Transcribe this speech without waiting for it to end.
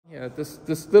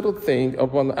This little thing, I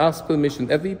want to ask permission.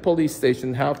 Every police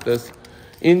station have this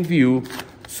in view,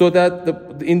 so that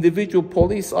the individual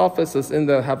police officers in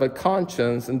there have a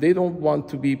conscience, and they don't want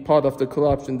to be part of the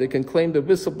corruption. They can claim the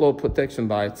whistleblower protection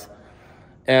rights,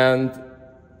 and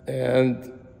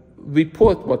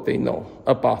report what they know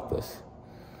about this.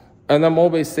 And I'm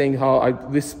always saying how I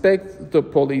respect the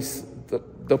police,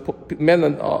 the men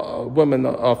and women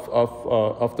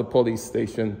of the police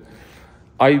station.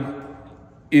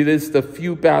 It is the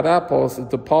few bad apples,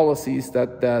 the policies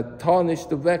that tarnish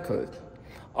the record.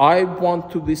 I want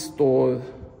to restore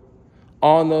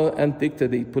honor and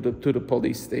dignity to the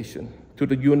police station, to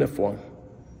the uniform.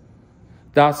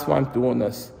 That's why I'm doing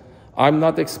this. I'm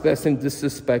not expressing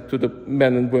disrespect to the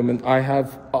men and women. I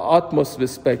have utmost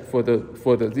respect for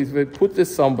the. If we put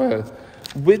this somewhere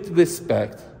with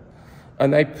respect,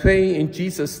 and I pray in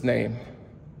Jesus' name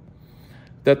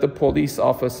that the police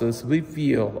officers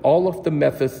reveal all of the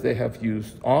methods they have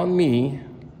used on me,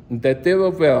 and that they're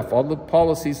aware of all the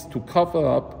policies to cover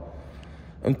up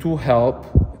and to help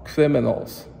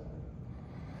criminals.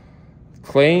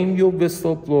 Claim your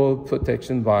whistleblower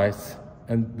protection rights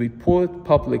and report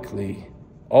publicly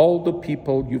all the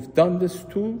people you've done this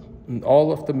to and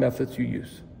all of the methods you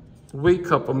use.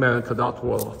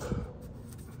 WakeUpAmerica.world.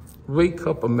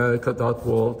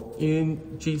 WakeUpAmerica.world.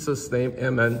 In Jesus' name,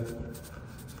 amen.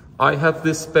 I have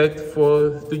respect for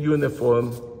the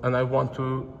uniform, and I want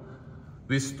to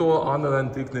restore honor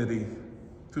and dignity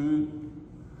to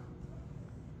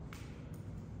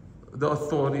the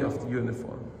authority of the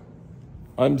uniform.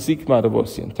 I'm Zeke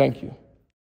Madavosian. Thank you.